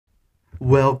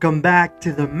Welcome back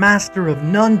to the Master of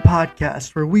None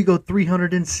podcast, where we go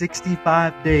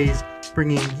 365 days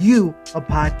bringing you a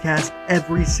podcast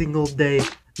every single day.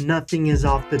 Nothing is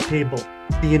off the table.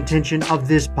 The intention of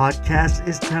this podcast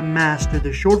is to master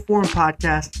the short form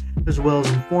podcast as well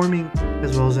as informing,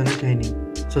 as well as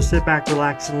entertaining. So sit back,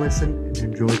 relax, and listen and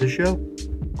enjoy the show.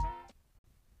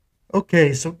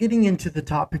 Okay, so getting into the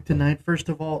topic tonight, first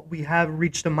of all, we have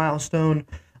reached a milestone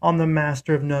on the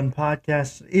Master of None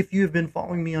podcast. If you have been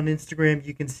following me on Instagram,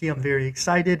 you can see I'm very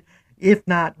excited. If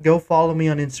not, go follow me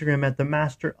on Instagram at the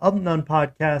Master of None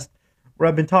podcast, where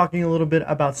I've been talking a little bit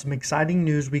about some exciting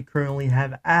news. We currently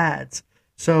have ads.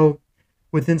 So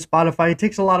within Spotify, it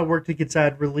takes a lot of work to get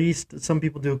ads released. Some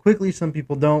people do it quickly, some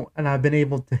people don't, and I've been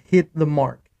able to hit the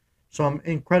mark. So I'm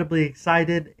incredibly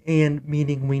excited, and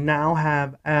meaning we now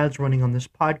have ads running on this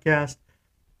podcast.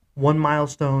 One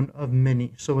milestone of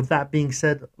many. So with that being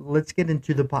said, let's get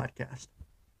into the podcast.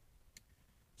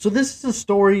 So this is a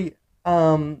story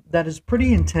that is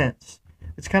pretty intense.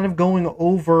 It's kind of going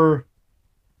over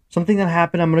something that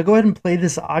happened. I'm going to go ahead and play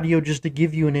this audio just to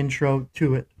give you an intro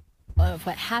to it. Of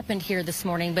what happened here this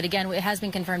morning, but again, it has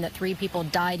been confirmed that 3 people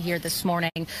died here this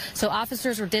morning. So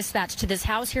officers were dispatched to this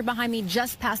house here behind me,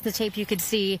 just past the tape you could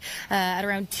see at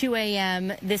around 2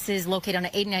 a.m. This is located on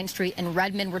 89th Street in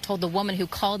Redmond. We're told the woman who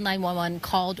called 911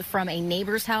 called from a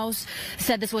neighbor's house,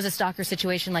 said this was a stalker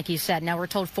situation, like you said. Now we're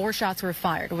told 4 shots were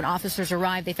fired. When officers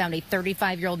arrived, they found a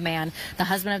 35-year-old man, the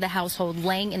husband of the household,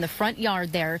 laying in the front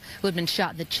yard there, who had been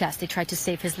shot in the chest. They tried to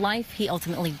save his life. He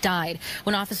ultimately died.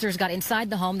 When officers got inside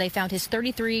the home, they found his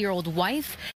 33-year-old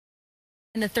wife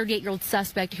and the 38-year-old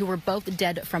suspect, who were both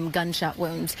dead from gunshot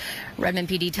wounds. Redmond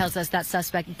PD tells us that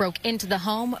suspect broke into the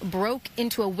home, broke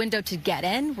into a window to get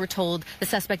in. We're told the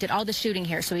suspect did all the shooting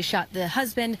here. So he shot the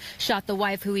husband, shot the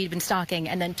wife who he'd been stalking,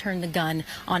 and then turned the gun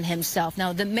on himself.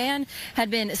 Now, the man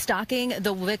had been stalking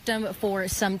the victim for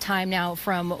some time now,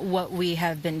 from what we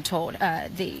have been told.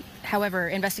 However,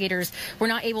 investigators were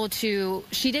not able to.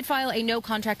 She did file a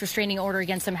no-contact restraining order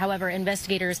against him. However,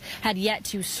 investigators had yet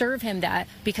to serve him that,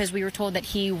 because we were told that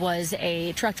he was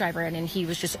a truck driver and he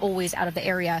was just always out of the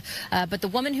area. But the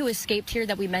woman who escaped here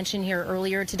that we mentioned here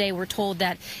earlier today, we're told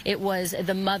that it was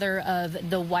the mother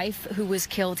of the wife who was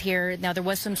killed here. Now, there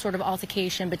was some sort of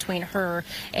altercation between her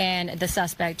and the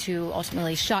suspect, who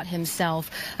ultimately shot himself.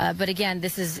 But again,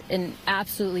 this is an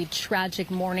absolutely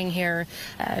tragic morning here,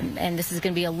 and this is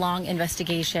going to be a long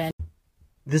investigation.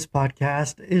 This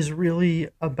podcast is really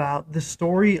about the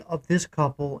story of this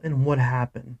couple and what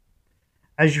happened.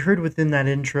 As you heard within that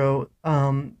intro,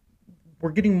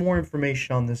 we're getting more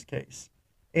information on this case,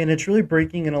 and it's really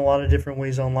breaking in a lot of different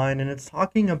ways online, and it's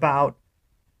talking about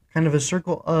kind of a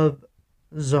circle of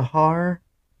Zohreh,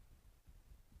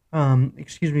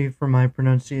 excuse me for my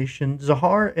pronunciation,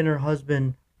 Zohreh and her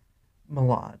husband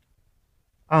Malad.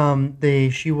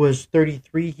 She was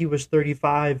 33, he was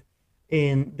 35,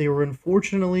 and they were,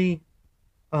 unfortunately,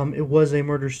 it was a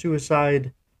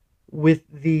murder-suicide, with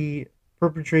the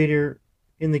perpetrator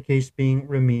in the case being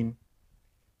Ramin.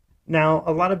 Now,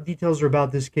 a lot of details are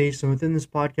about this case, and within this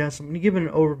podcast, I'm going to give an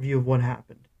overview of what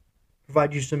happened,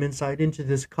 provide you some insight into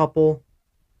this couple,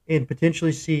 and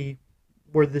potentially see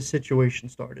where this situation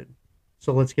started.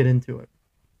 So let's get into it.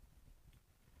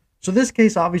 So this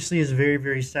case obviously is very,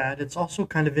 very sad. It's also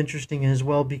kind of interesting as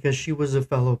well, because she was a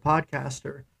fellow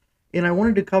podcaster. And I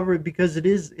wanted to cover it because it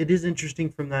is interesting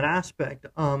from that aspect,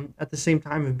 at the same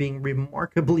time of being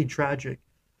remarkably tragic.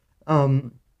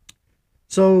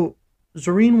 So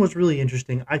Zohreh was really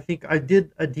interesting. I think I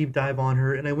did a deep dive on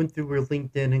her, and I went through her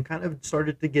LinkedIn and kind of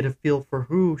started to get a feel for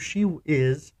who she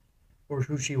is, or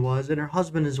who she was, and her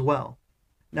husband as well.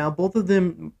 Now, both of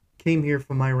them came here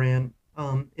from Iran,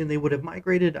 and they would have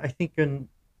migrated, I think, in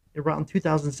around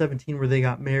 2017, where they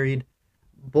got married.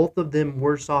 Both of them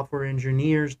were software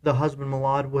engineers. The husband,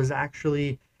 Malad, was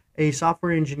actually a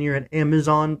software engineer at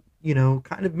Amazon,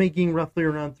 kind of making roughly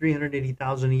around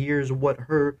 $380,000 a year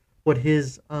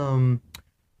is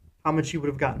how much he would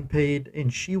have gotten paid.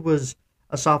 And she was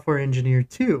a software engineer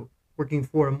too, working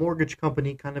for a mortgage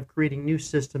company, kind of creating new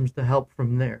systems to help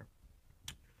from there.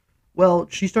 Well,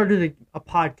 she started a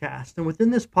podcast, and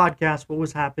within this podcast, what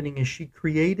was happening is she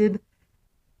created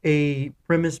a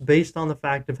premise based on the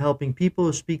fact of helping people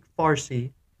who speak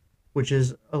Farsi, which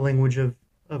is a language of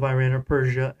Iran or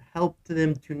Persia, help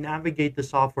them to navigate the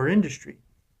software industry.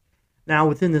 Now,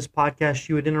 within this podcast,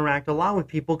 she would interact a lot with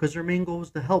people, because her main goal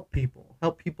was to help people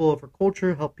of her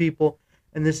culture, help people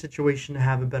in this situation to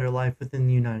have a better life within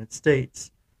the United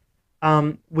States.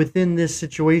 Within this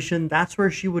situation, that's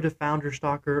where she would have found her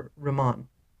stalker, Ramin.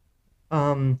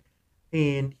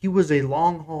 and he was a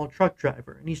long-haul truck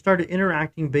driver, and he started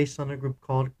interacting based on a group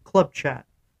called Clubhouse.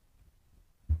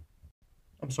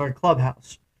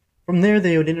 From there,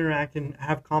 they would interact and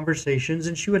have conversations,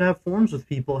 and she would have forums with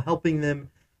people, helping them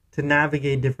to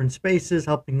navigate different spaces,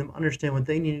 helping them understand what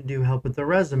they need to do, help with their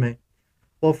resume.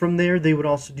 Well, from there, they would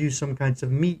also do some kinds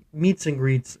of meets and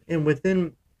greets, and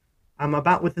within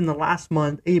the last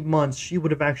month, 8 months, she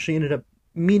would have actually ended up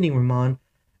meeting Ramin,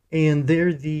 and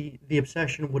there the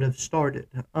obsession would have started.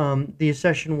 The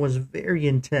obsession was very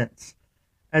intense.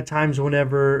 At times,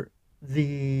 whenever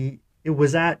it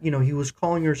was he was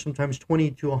calling her sometimes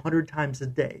 20 to 100 times a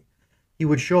day. He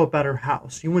would show up at her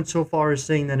house. He went so far as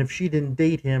saying that if she didn't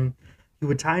date him, he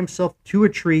would tie himself to a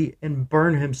tree and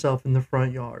burn himself in the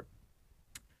front yard.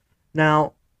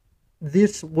 Now,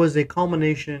 this was a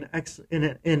culmination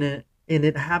and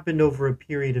it happened over a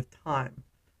period of time.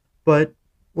 But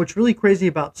what's really crazy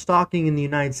about stalking in the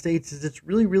United States is it's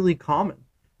really, really common.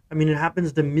 I mean, it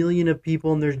happens to millions of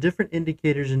people, and there's different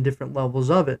indicators and different levels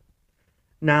of it.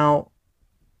 Now,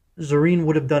 Zohreh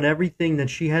would have done everything that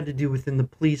she had to do within the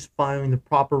police, filing the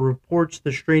proper reports,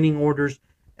 the restraining orders,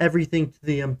 everything to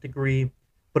the nth degree.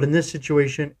 But in this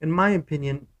situation, in my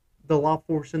opinion, the law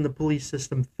force and the police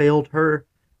system failed her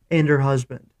and her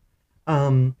husband.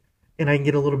 And I can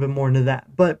get a little bit more into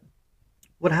that. But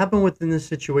what happened within this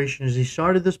situation is he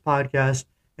started this podcast,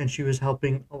 and she was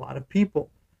helping a lot of people.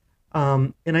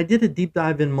 And I did a deep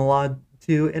dive in Malad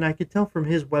too, and I could tell from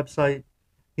his website,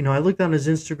 I looked on his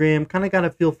Instagram, kind of got a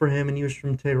feel for him, and he was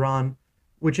from Tehran,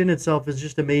 which in itself is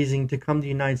just amazing to come to the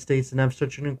United States and have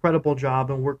such an incredible job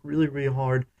and work really, really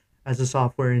hard as a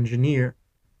software engineer.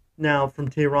 Now, from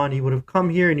Tehran, he would have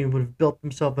come here and he would have built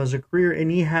himself as a career,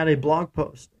 and he had a blog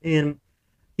post. And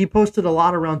he posted a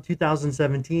lot around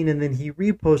 2017, and then he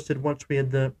reposted once we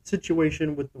had the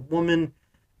situation with the woman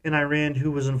in Iran who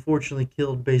was unfortunately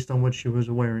killed based on what she was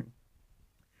wearing.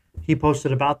 He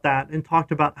posted about that and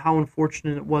talked about how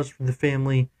unfortunate it was for the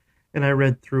family, and I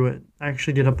read through it. I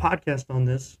actually did a podcast on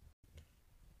this.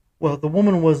 Well, the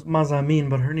woman was Mazamin,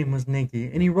 but her name was Nikki,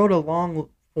 and he wrote a long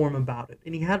form about it,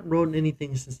 and he hadn't written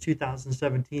anything since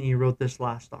 2017. He wrote this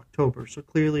last October, so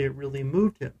clearly it really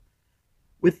moved him.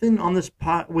 Within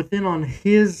on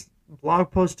his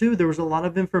blog post too, there was a lot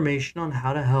of information on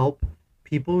how to help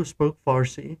people who spoke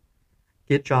Farsi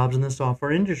get jobs in the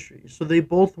software industry. So they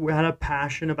both had a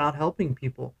passion about helping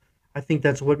people. I think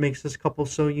that's what makes this couple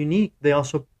so unique. They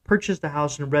also purchased a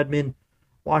house in Redmond,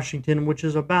 Washington, which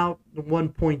is about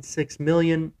 $1.6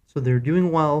 million. So they're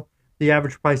doing well. The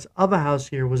average price of a house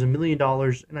here was $1 million,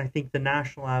 and I think the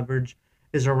national average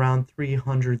is around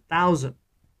 $300,000.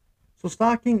 So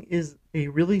stalking is a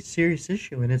really serious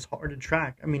issue, and it's hard to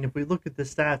track. I mean, if we look at the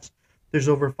stats, there's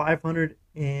over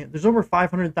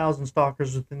 500,000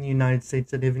 stalkers within the United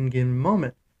States at any given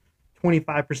moment.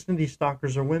 25% of these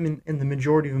stalkers are women, and the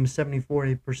majority of them,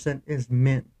 74% is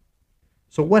men.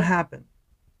 So what happened?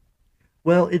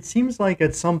 Well, it seems like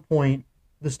at some point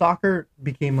the stalker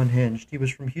became unhinged. He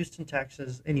was from Houston,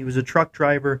 Texas, and he was a truck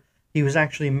driver. He was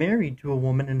actually married to a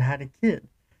woman and had a kid.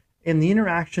 And the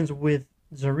interactions with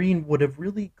Zohreh would have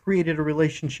really created a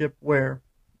relationship where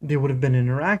they would have been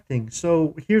interacting.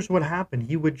 So here's what happened.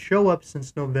 He would show up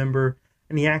since November,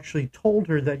 and he actually told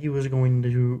her that he was going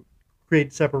to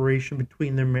create separation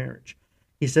between their marriage.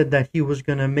 He said that he was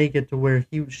going to make it to where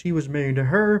she was married to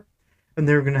her, and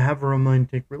they were going to have a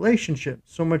romantic relationship,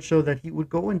 so much so that he would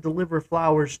go and deliver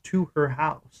flowers to her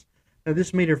house. Now,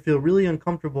 this made her feel really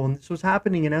uncomfortable, and this was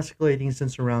happening and escalating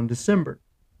since around December.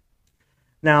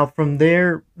 Now, from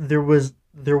there was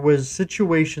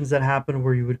situations that happened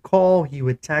where he would call, he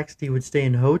would text, he would stay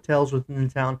in hotels within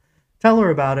the town, tell her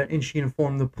about it, and she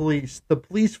informed the police. The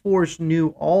police force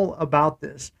knew all about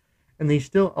this, and they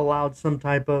still allowed some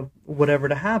type of whatever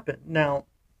to happen. Now,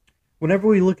 whenever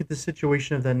we look at the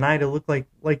situation of that night, it looked like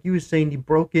you were saying, he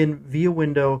broke in via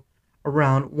window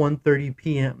around 1:30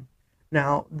 p.m.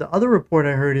 Now, the other report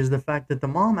I heard is the fact that the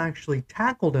mom actually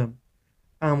tackled him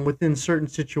within certain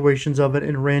situations of it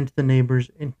and ran to the neighbors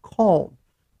and called.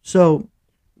 So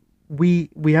we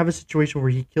have a situation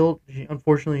where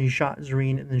unfortunately he shot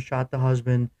Zohreh and then shot the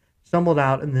husband, stumbled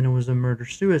out, and then it was a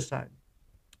murder-suicide.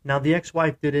 Now, the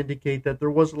ex-wife did indicate that there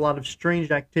was a lot of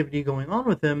strange activity going on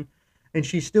with him, and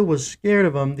she still was scared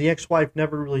of him. The ex-wife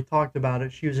never really talked about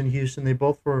it. She was in Houston. They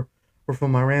both were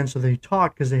from Iran, so they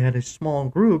talked because they had a small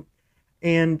group.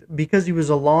 And because he was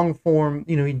a long form,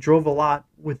 he drove a lot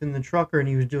within the trucker, and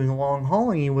he was doing long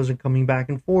hauling. He wasn't coming back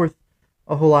and forth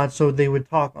a whole lot, so they would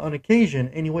talk on occasion.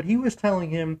 And what he was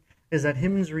telling him is that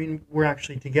him and Zohreh were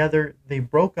actually together. They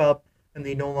broke up, and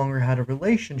they no longer had a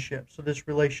relationship. So this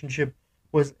relationship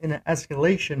was in an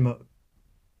escalation mode.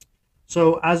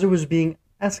 So as it was being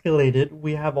escalated,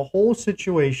 we have a whole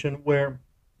situation where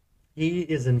he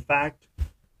is in fact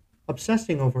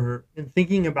obsessing over her and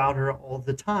thinking about her all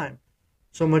the time.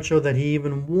 So much so that he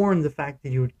even warned the fact that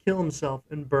he would kill himself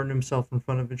and burn himself in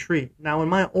front of a tree. Now, in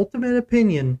my ultimate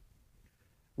opinion,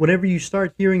 whenever you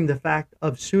start hearing the fact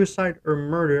of suicide or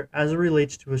murder as it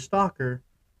relates to a stalker,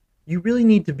 you really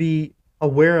need to be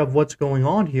aware of what's going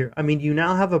on here. I mean, you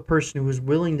now have a person who is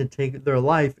willing to take their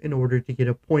life in order to get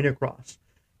a point across.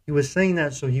 He was saying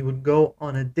that so he would go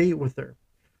on a date with her.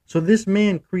 So this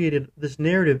man created this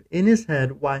narrative in his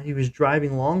head while he was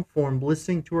driving long form,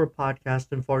 listening to her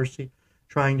podcast in Farsi,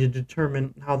 trying to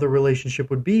determine how the relationship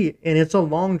would be. And it's a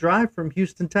long drive from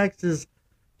Houston, Texas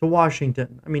to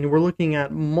Washington. I mean, we're looking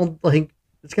at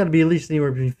it's got to be at least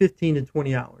anywhere between 15 to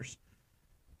 20 hours.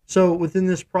 So within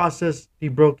this process, he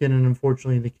broke in and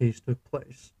unfortunately the case took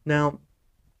place. Now,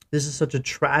 this is such a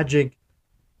tragic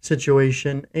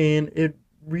situation and it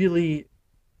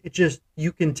just,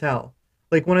 you can tell.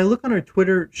 Like when I look on her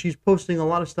Twitter, she's posting a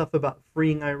lot of stuff about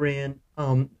freeing Iran,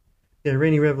 the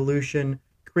Iranian Revolution,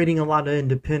 creating a lot of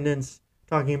independence,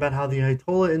 talking about how the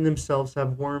Ayatollah in themselves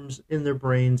have worms in their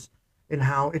brains and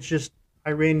how it's just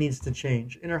Iran needs to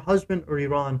change. And her husband, or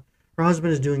Iran, her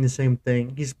husband is doing the same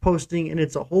thing. He's posting, and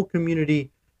it's a whole community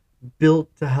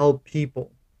built to help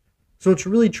people. So it's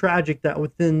really tragic that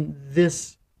within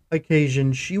this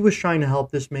occasion, she was trying to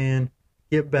help this man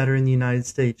get better in the United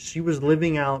States. She was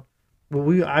living out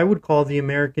what I would call the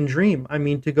American dream. I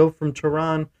mean, to go from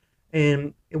Tehran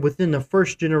and within the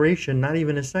first generation, not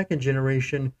even a second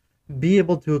generation, be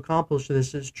able to accomplish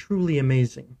this is truly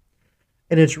amazing.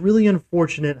 And it's really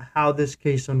unfortunate how this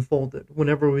case unfolded.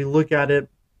 Whenever we look at it,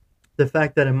 the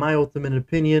fact that, in my ultimate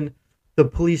opinion, the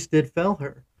police did fail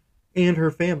her and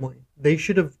her family. They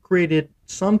should have created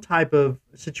some type of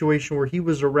situation where he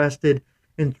was arrested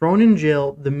and thrown in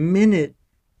jail the minute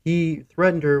he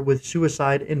threatened her with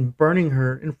suicide and burning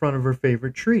her in front of her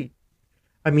favorite tree.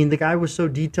 I mean, the guy was so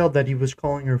detailed that he was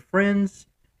calling her friends.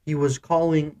 He was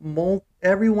calling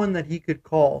everyone that he could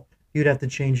call. He would have to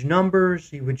change numbers.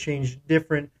 He would change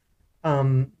different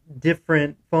phone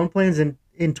plans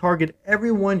and target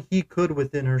everyone he could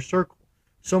within her circle.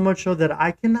 So much so that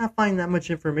I cannot find that much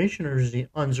information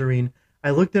on Zohreh. I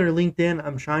looked at her LinkedIn.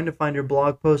 I'm trying to find her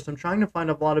blog post. I'm trying to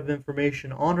find a lot of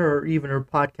information on her or even her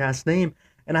podcast name.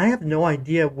 And I have no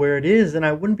idea where it is. And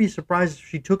I wouldn't be surprised if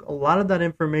she took a lot of that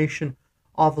information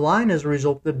offline as a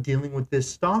result of dealing with this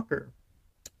stalker.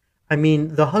 I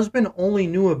mean, the husband only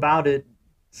knew about it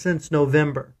since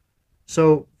November.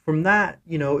 So from that,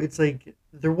 it's like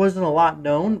there wasn't a lot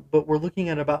known, but we're looking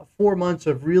at about 4 months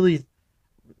of really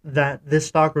that this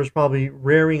stalker was probably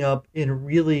rearing up and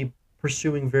really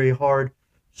pursuing very hard.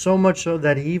 So much so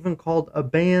that he even called a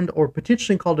band or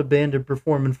potentially called a band to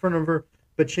perform in front of her,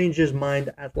 but changed his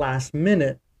mind at last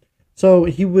minute. So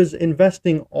he was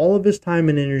investing all of his time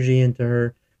and energy into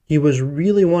her. He was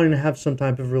really wanting to have some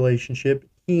type of relationship.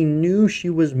 He knew she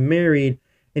was married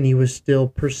and he was still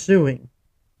pursuing.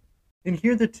 And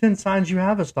here are the 10 signs you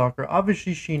have a stalker.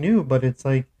 Obviously she knew, but it's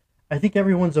like, I think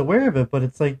everyone's aware of it, but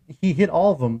it's like he hit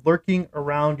all of them. Lurking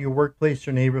around your workplace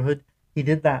or neighborhood, he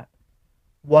did that.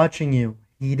 Watching you,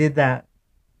 he did that.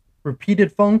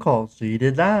 Repeated phone calls, so he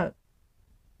did that.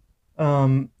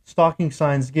 Stalking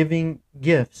signs, giving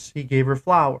gifts. He gave her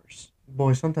flowers.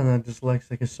 Boy, sometimes that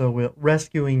dyslexic is so weird.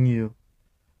 Rescuing you.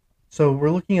 So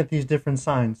we're looking at these different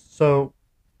signs. So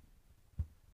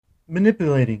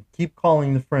manipulating, keep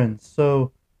calling the friends.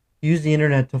 So use the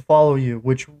internet to follow you,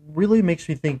 which really makes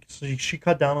me think so she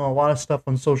cut down on a lot of stuff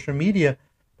on social media,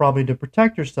 probably to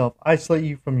protect herself, isolate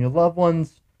you from your loved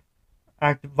ones,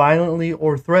 act violently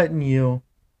or threaten you,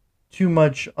 too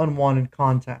much unwanted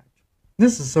contact.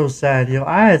 This is so sad,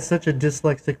 I had such a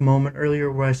dyslexic moment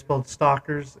earlier where I spelled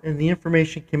stalkers, and the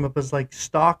information came up as like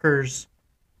stalkers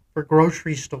for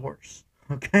grocery stores.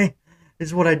 Okay? This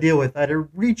is what I deal with. I had to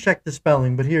recheck the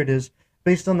spelling, but here it is.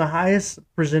 Based on the highest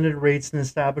presented rates and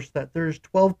established that there's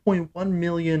 12.1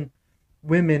 million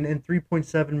women and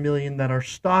 3.7 million that are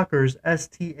stalkers,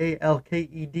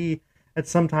 STALKED, at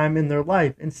some time in their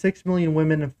life, and 6 million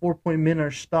women and 4 men are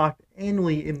stalked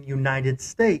annually in the United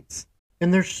States.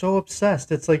 And they're so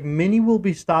obsessed. It's like many will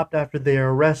be stopped after they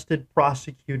are arrested,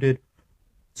 prosecuted.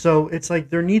 So it's like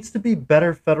there needs to be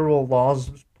better federal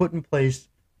laws put in place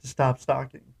to stop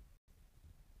stalking.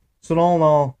 So all in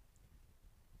all,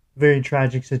 very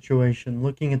tragic situation.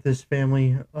 Looking at this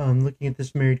family, looking at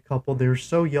this married couple, they were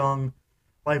so young.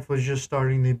 Life was just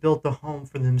starting. They built a home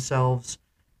for themselves,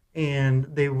 and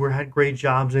they had great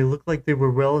jobs. They looked like they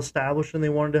were well established, and they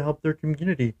wanted to help their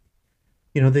community.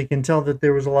 They can tell that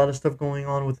there was a lot of stuff going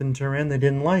on within Tehran they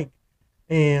didn't like.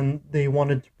 and they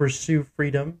wanted to pursue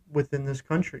freedom within this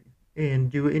country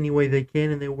and do it any way they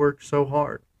can, and they work so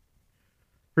hard.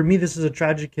 For me, this is a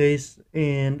tragic case,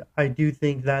 and I do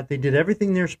think that they did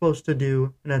everything they're supposed to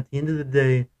do, and at the end of the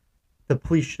day, the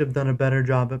police should have done a better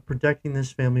job at protecting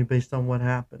this family based on what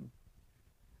happened.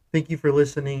 Thank you for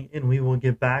listening, and we will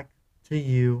get back to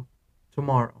you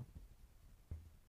tomorrow.